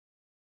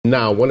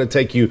Now, I want to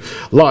take you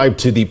live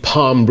to the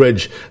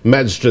Palmridge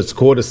Magistrate's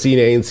Court. A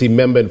senior ANC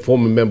member and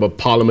former member of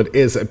Parliament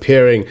is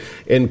appearing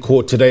in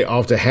court today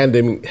after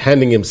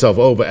handing himself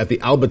over at the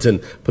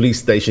Alberton police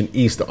station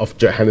east of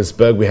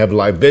Johannesburg. We have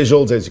live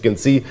visuals, as you can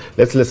see.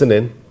 Let's listen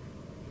in.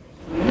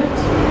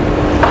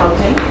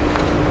 Gauteng,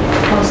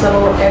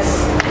 Constable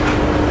S.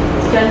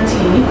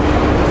 Cantini,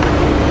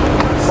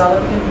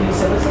 South African Police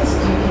Services,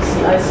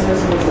 DPCI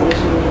Service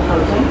Investigation Unit,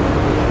 Gauteng,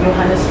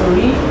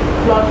 Johannesburg,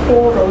 Plot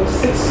 4, Road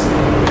 6,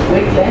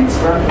 Wakelands,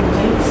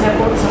 Braamfontein,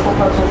 Airport,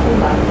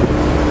 Sekopatokuma,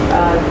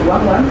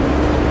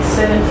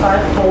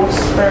 11754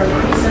 Sparrow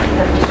Crescent,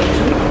 Capital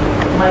 2,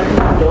 Michael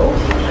Kudo,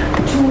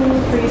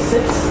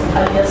 236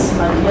 alias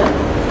Maria,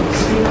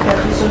 Street,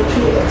 Capital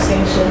 2,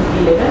 Extension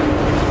 11,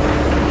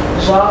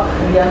 Jacques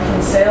Rian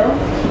van Sale,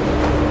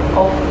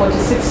 of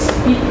 46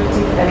 Peak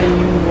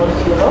Avenue, North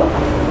Europe,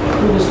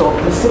 Rudesdorp,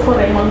 Mr.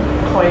 Raymond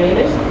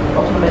Coyle,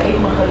 of number 8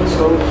 Machalis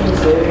Road,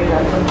 Kingsbury,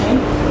 Braamfontein,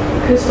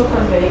 Christopher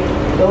Bay,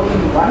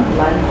 Building 1,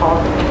 Lime Park,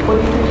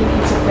 43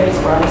 Pizza Place,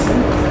 Branson,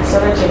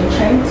 Sarah Jane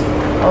Trent,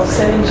 of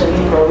 7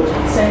 Janine Road,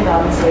 St.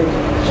 Anne's Lake,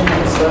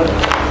 Johannesburg,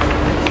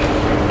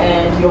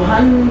 and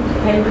Johan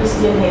Henry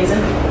Steenhuisen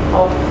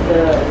of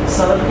the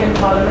South African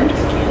Parliament,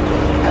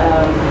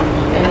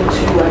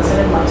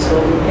 N217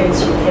 Maxwell,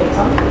 Prince Cape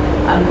Town,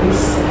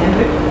 Andries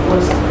Hendrik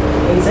was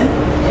Hazen,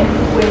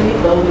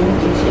 N20 Building,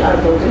 DTR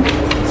Building,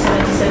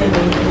 77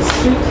 Main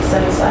Street,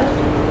 Sunnyside,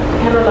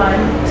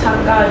 Caroline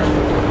Takaju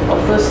of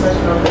First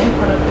National Bank,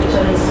 Product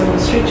Picture in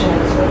Street,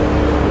 Johannesburg,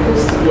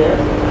 Christier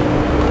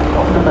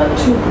of number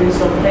 2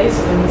 Greystone Place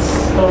in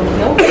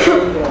Stonehill,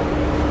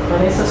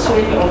 Vanessa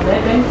Sweeney of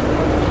that bank,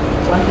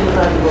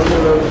 135 Golden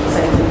Road,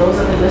 St. Those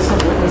are the list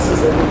of witnesses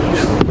that the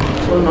accused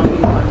will not be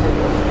contacted.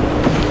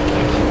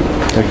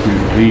 Thank you.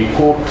 The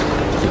court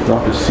did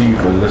not receive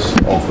a list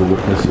of the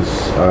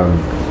witnesses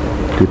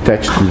to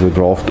attach to the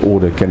draft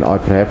order. Can I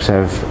perhaps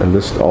have a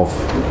list of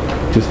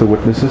just the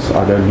witnesses?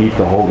 I don't need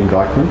the whole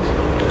indictment.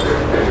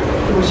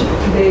 Your Worship,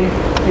 the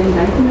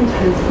indictment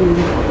has been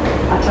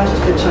attached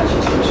to the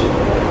charges, Your Worship.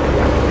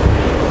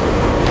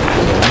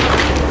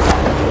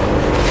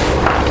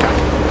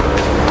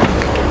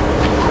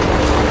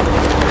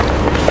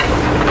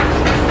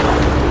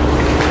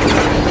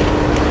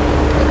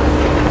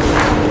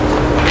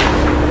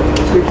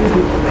 So it is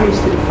page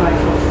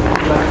 35 of the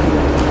draft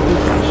indictment.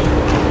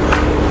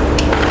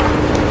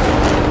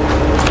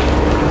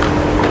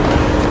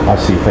 I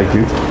see. Thank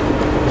you.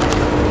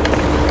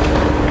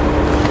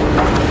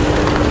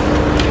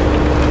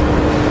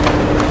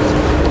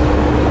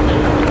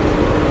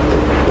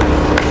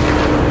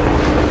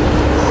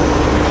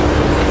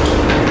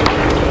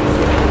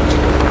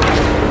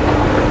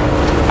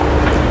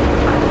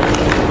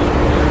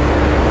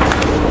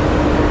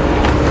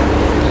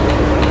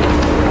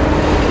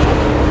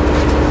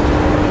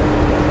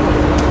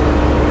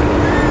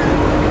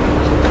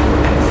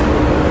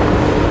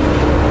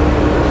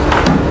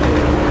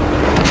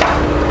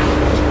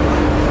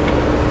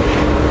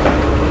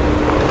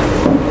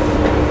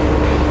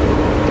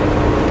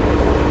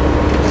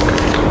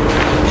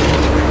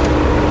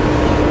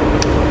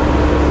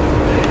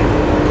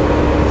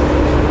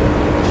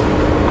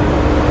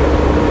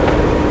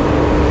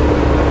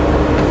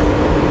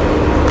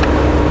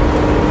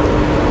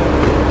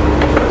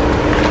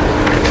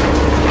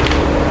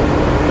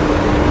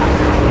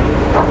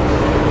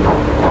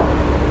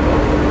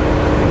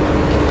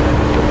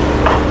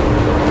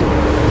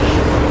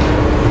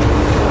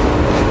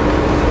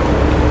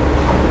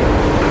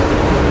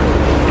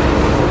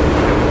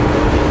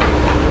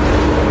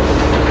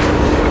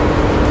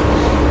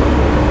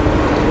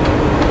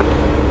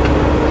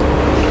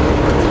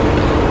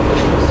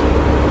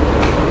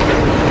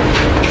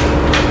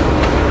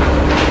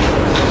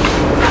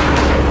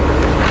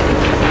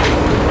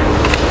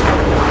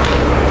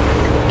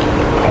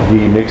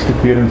 The next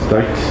appearance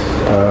date,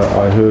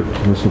 I heard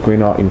Ms.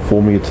 Mkwena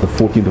inform me it's the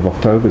 14th of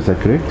October, is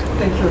that correct?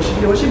 Thank you, Your Worship.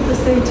 Your Worship, the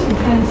state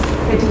intends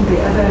getting the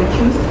other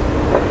accused.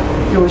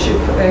 Your Worship,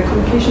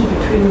 communication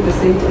between the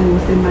state and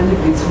Mr.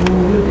 Manlevitz, who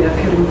will be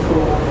appearing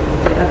for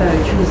the other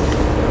accused,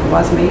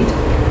 was made.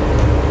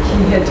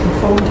 He had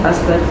informed us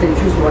that the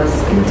accused was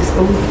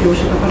indisposed. Your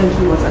Worship,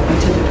 apparently was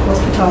admitted at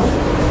hospital,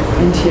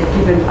 and he had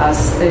given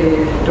us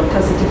a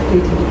doctor's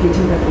certificate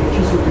indicating that the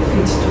accused would be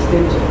fit to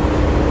stand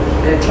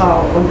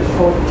trial on the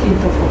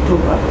 14th of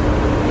October.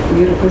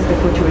 We request the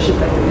court, Your Worship,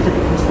 that the matter be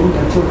postponed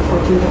until the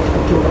 14th of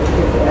October to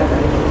get the other.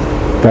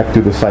 Back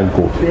to the same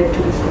court. Back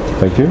to this court.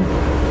 Thank you.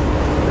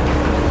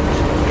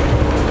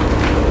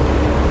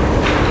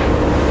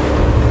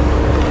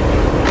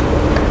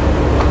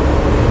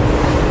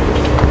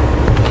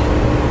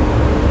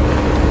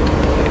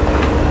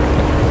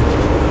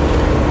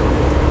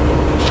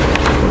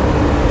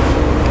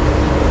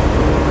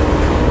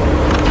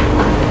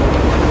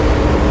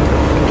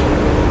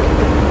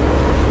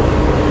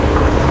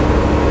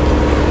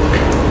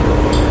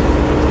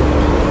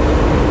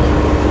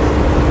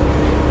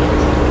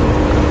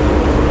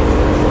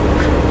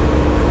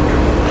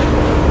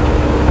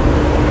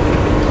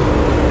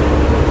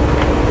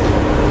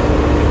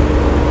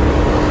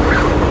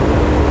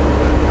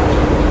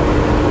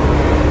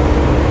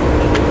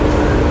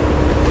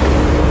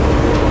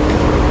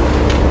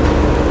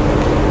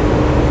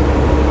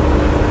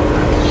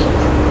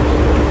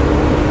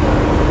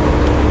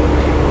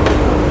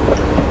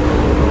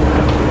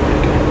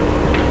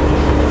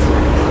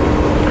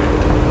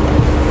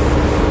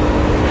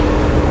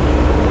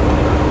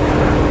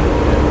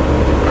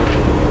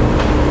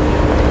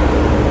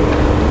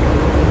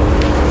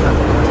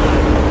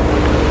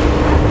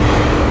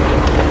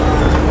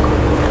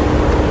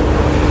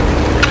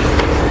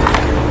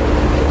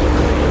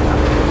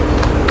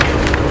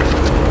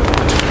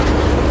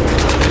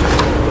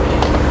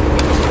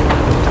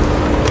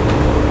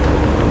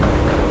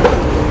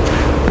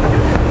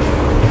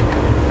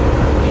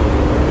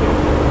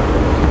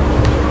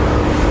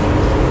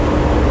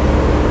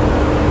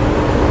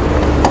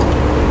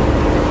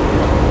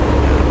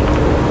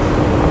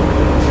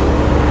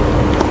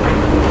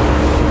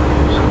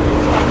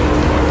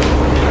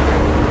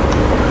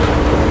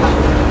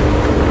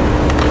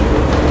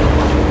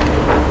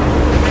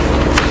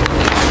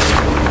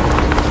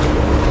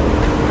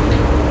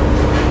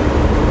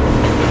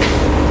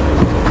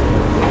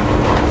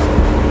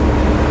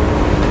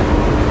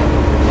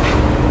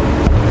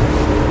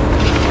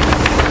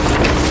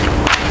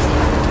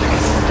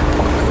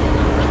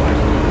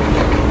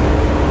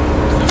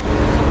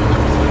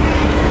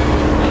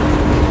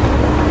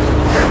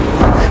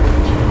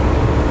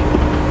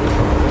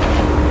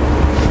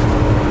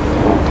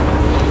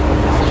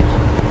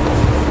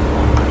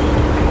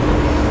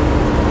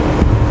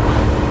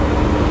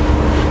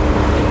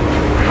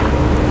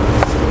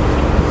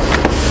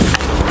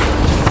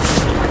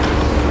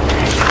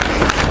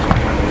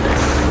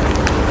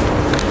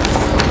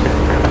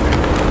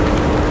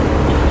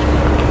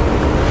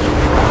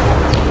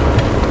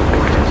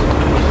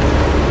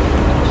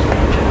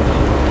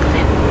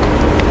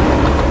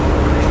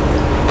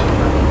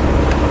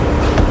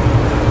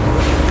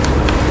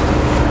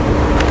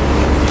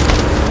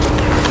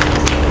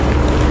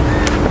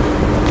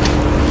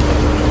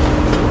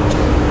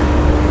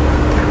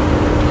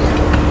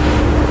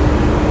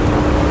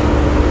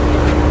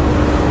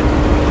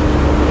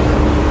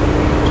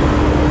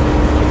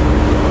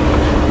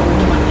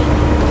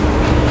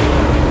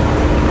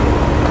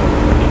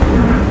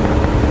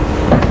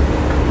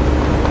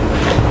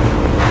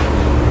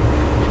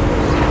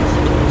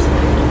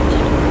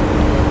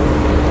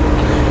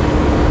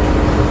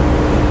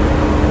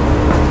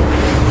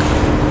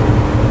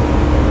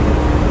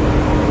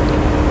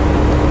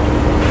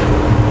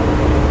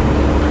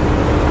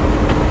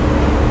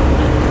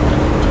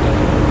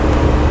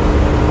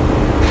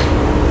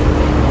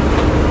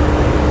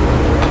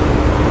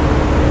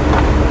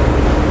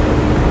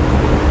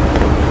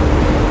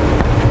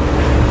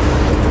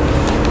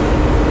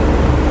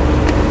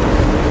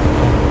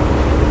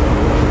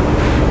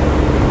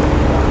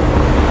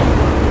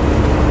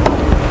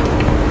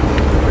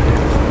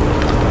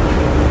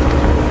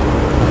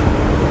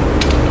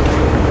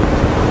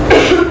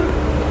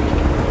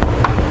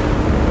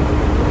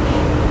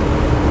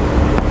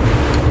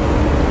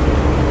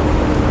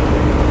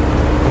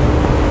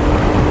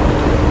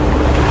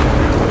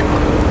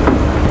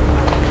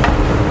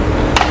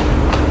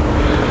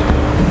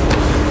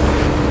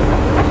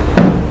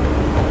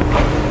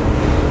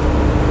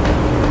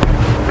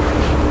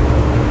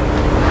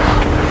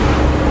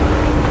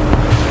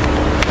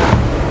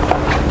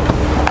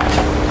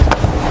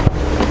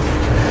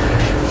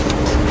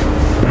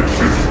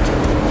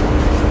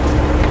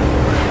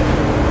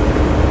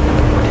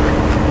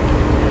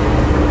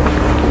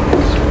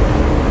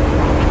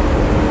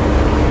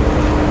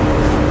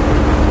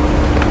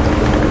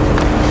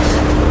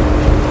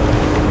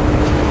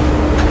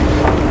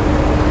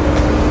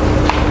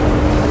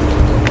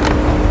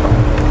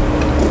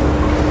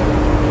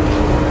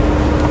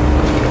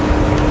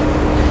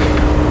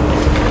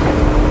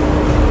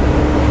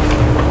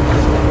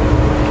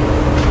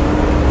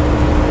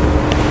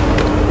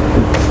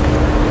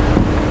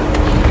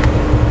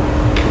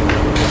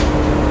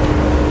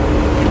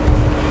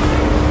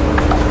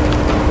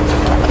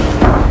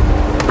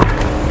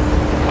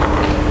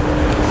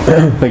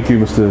 Thank you,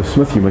 Mr.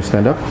 Smith. You may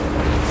stand up.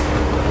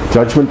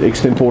 Judgment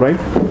extempore.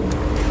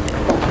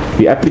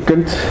 The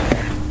applicant,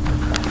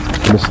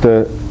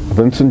 Mr.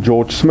 Vincent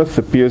George Smith,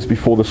 appears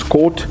before this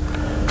court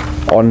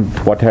on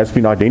what has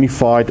been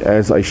identified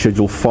as a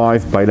Schedule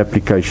 5 bail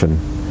application.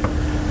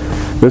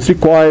 This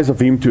requires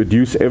of him to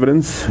adduce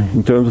evidence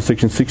in terms of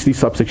Section 60,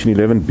 subsection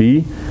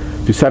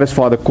 11b, to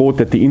satisfy the court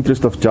that the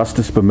interest of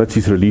justice permits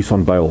his release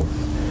on bail.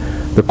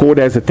 The court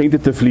has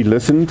attentively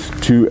listened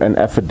to an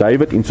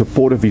affidavit in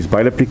support of his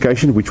bail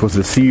application, which was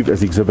received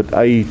as Exhibit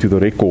A to the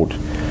record.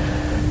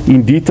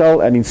 In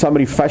detail and in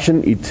summary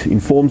fashion, it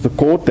informs the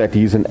court that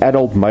he is an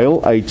adult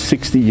male, aged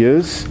 60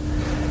 years,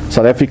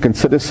 South African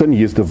citizen.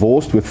 He is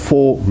divorced with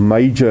 4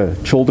 major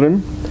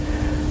children.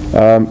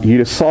 He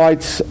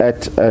resides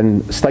at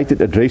a stated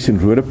address in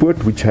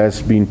Roodepoort, which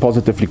has been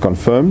positively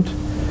confirmed.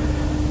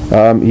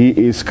 He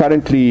is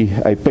currently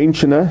a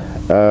pensioner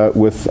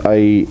with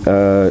a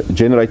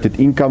generated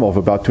income of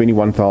about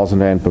 21,000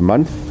 rand per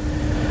month.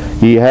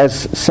 He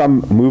has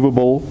some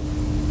movable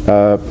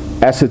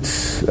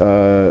assets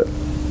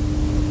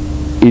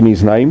in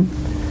his name.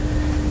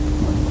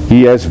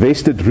 He has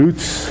vested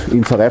roots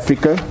in South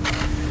Africa.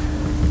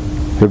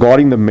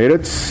 Regarding the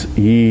merits,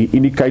 he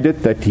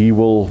indicated that he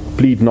will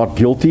plead not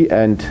guilty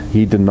and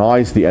he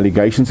denies the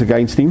allegations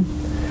against him.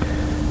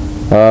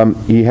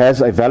 He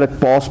has a valid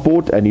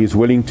passport and he is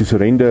willing to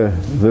surrender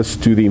this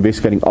to the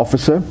investigating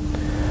officer.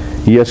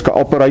 He has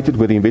cooperated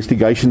with the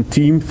investigation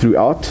team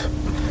throughout.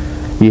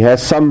 He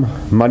has some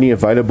money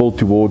available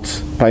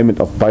towards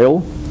payment of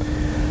bail,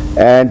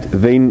 and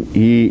then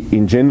he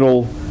in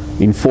general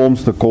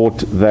informs the court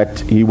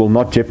that he will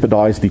not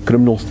jeopardize the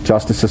criminal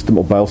justice system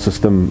or bail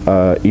system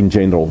in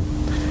general.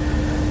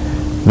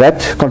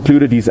 That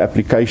concluded his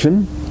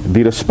application.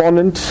 The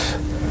respondent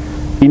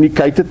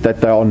indicated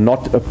that they are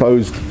not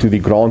opposed to the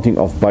granting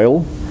of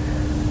bail.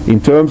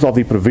 In terms of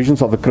the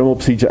provisions of the Criminal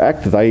Procedure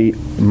Act, they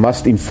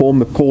must inform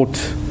the court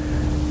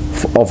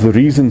of the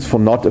reasons for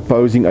not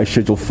opposing a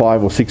Schedule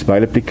 5 or 6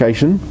 bail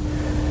application.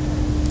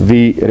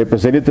 The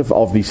representative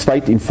of the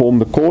state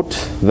informed the court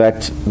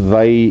that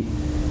they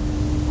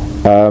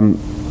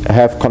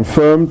have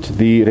confirmed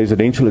the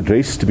residential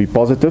address to be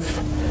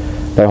positive.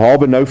 They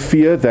harbour no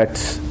fear that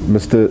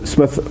Mr.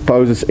 Smith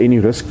poses any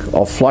risk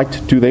of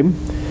flight to them.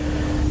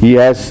 He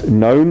has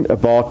known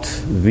about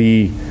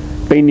the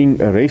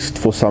pending arrest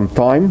for some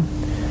time.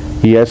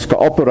 He has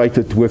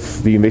cooperated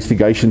with the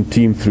investigation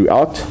team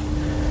throughout.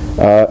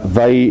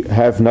 They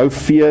have no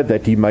fear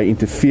that he may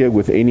interfere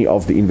with any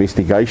of the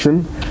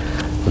investigation.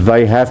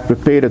 They have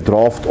prepared a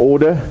draft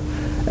order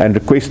and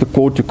request the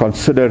court to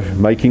consider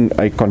making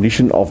a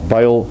condition of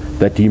bail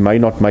that he may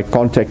not make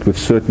contact with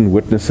certain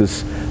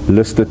witnesses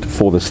listed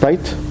for the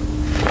state.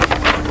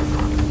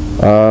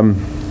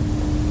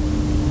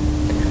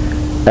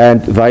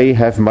 And they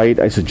have made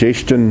a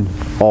suggestion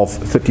of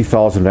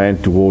 30,000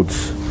 rand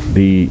towards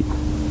the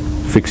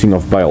fixing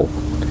of bail.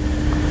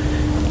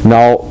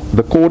 Now,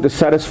 the court is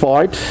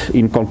satisfied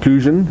in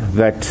conclusion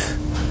that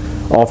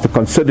after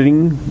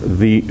considering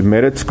the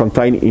merits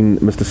contained in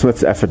Mr.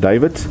 Smith's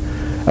affidavit,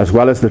 as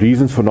well as the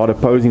reasons for not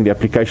opposing the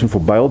application for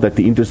bail, that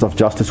the interest of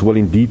justice will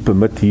indeed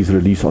permit his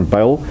release on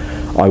bail.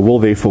 I will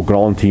therefore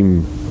grant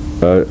him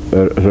a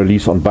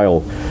release on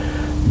bail.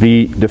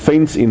 The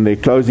defense in their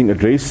closing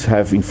address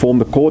have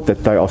informed the court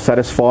that they are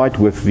satisfied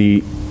with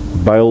the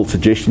bail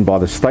suggestion by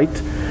the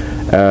state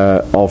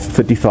of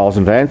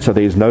 30,000 rand, so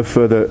there is no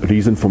further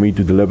reason for me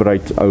to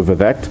deliberate over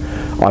that.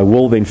 I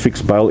will then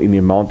fix bail in the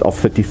amount of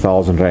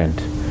 30,000 rand.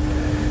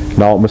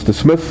 Now, Mr.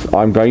 Smith,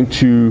 I'm going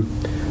to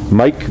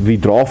make the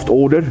draft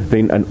order,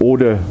 then an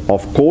order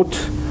of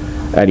court,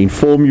 and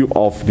inform you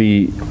of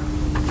the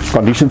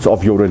conditions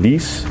of your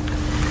release.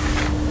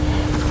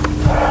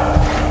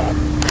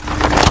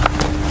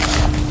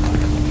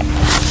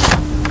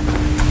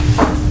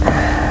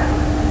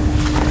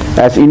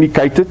 As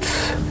indicated,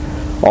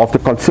 after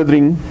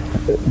considering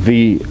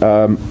the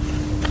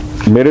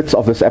merits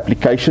of this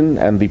application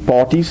and the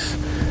parties'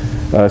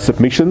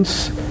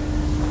 submissions,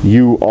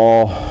 you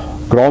are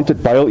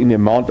granted bail in the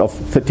amount of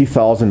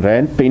 30,000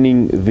 rand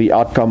pending the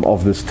outcome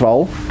of this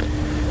trial.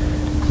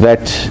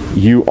 That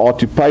you are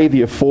to pay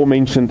the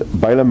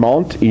aforementioned bail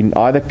amount in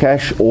either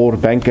cash or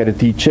bank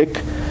guarantee check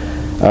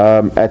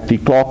at the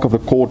clerk of the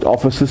court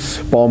offices,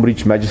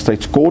 Palmridge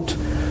Magistrate's Court,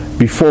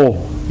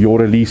 before your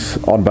release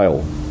on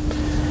bail.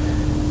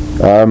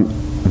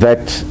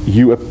 That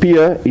you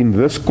appear in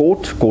this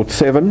court, Court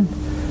 7,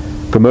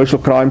 Commercial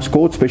Crimes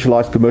Court,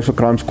 Specialized Commercial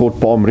Crimes Court,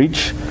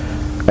 Palmridge,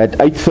 at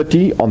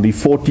 8:30 on the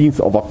 14th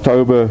of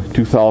October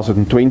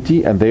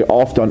 2020, and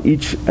thereafter on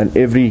each and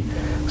every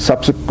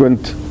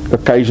subsequent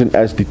occasion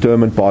as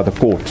determined by the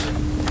court.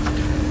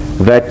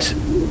 That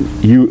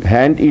you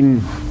hand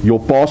in your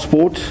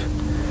passport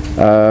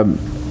to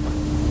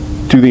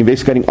the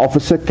investigating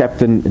officer,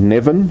 Captain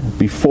Nevin,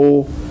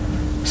 before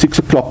 6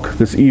 o'clock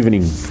this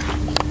evening,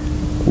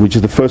 which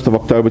is the 1st of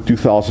October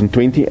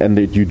 2020, and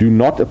that you do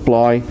not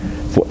apply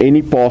for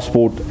any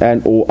passport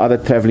and or other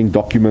travelling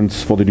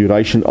documents for the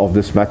duration of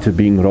this matter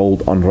being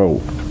rolled on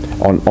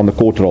the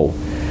court roll.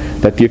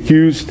 that the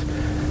accused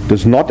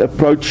does not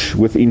approach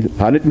within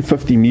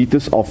 150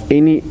 meters of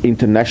any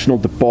international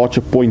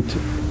departure point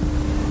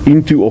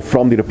into or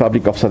from the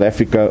Republic of South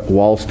Africa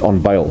whilst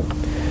on bail,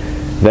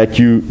 that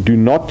you do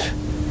not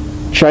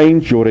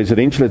change your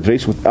residential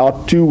address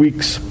without 2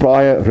 weeks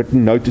prior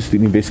written notice to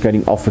the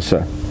investigating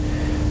officer,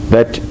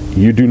 that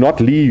you do not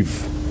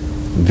leave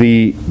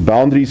the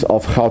boundaries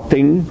of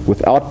Gauteng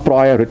without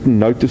prior written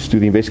notice to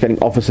the investigating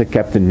officer,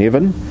 Captain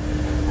Nevin,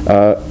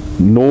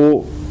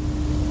 nor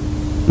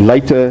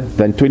later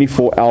than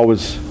 24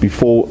 hours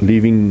before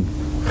leaving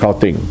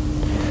Gauteng,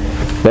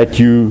 that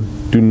you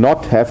do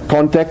not have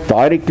contact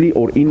directly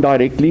or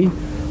indirectly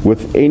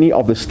with any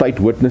of the state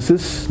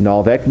witnesses.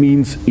 Now that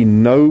means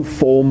in no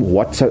form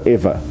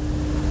whatsoever,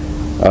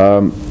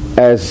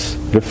 as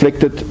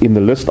reflected in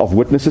the list of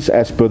witnesses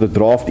as per the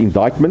draft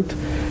indictment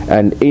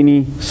and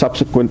any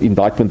subsequent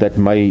indictment that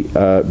may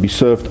be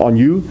served on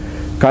you.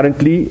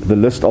 Currently, the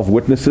list of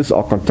witnesses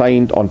are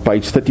contained on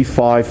page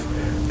 35,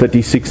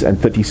 36 and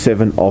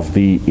 37 of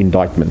the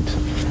indictment.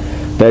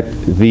 That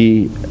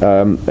the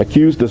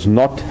accused does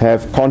not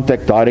have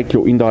contact directly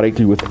or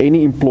indirectly with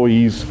any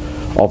employees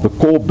of the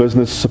Core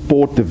Business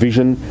Support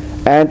Division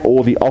and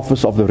or the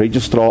Office of the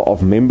Registrar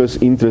of Members'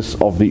 Interests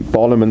of the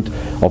Parliament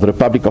of the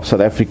Republic of South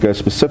Africa,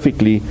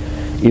 specifically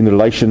in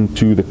relation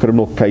to the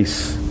criminal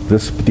case,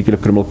 this particular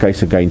criminal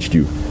case against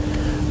you.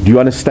 Do you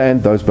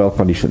understand those bail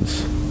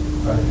conditions?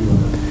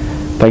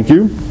 Thank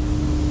you.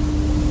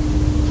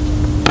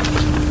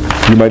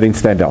 You may then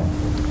stand down.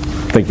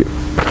 Thank you.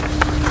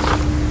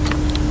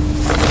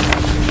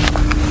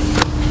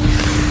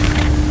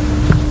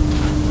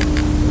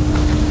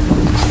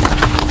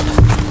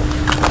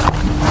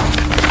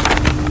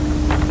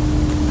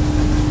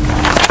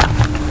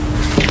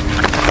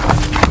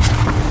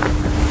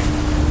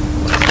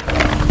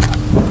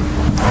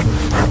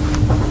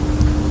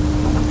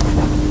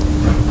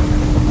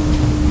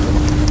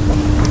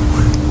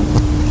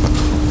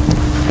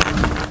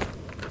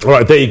 All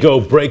right, there you go.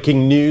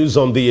 Breaking news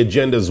on the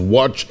agenda's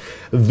watch.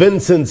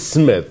 Vincent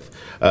Smith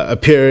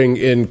appearing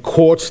in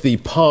court, the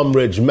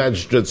Palmridge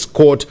Magistrate's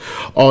Court,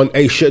 on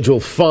a Schedule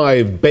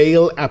 5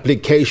 bail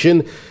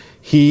application.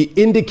 He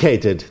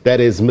indicated, that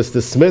is,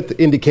 Mr. Smith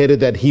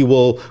indicated that he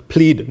will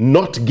plead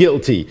not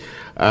guilty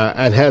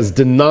and has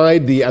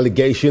denied the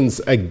allegations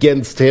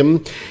against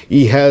him.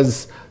 He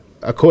has,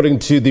 according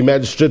to the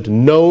magistrate,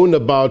 known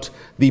about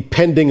the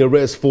pending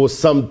arrest for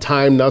some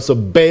time now. So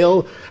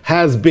bail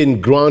has been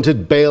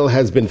granted. Bail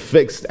has been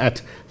fixed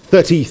at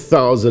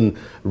 30,000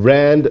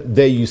 Rand.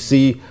 There you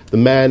see the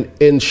man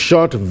in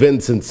shot,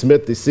 Vincent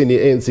Smith, the senior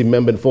ANC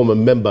member and former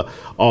member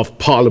of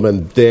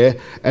Parliament there.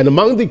 And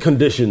among the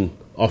condition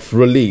of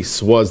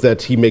release was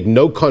that he make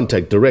no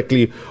contact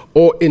directly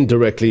or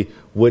indirectly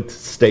with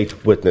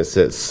state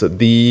witnesses.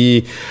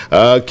 The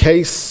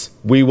case,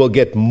 we will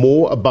get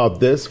more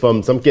about this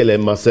from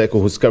Samkele Maseko,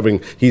 who's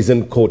covering, he's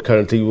in court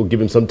currently. We'll give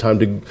him some time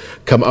to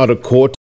come out of court.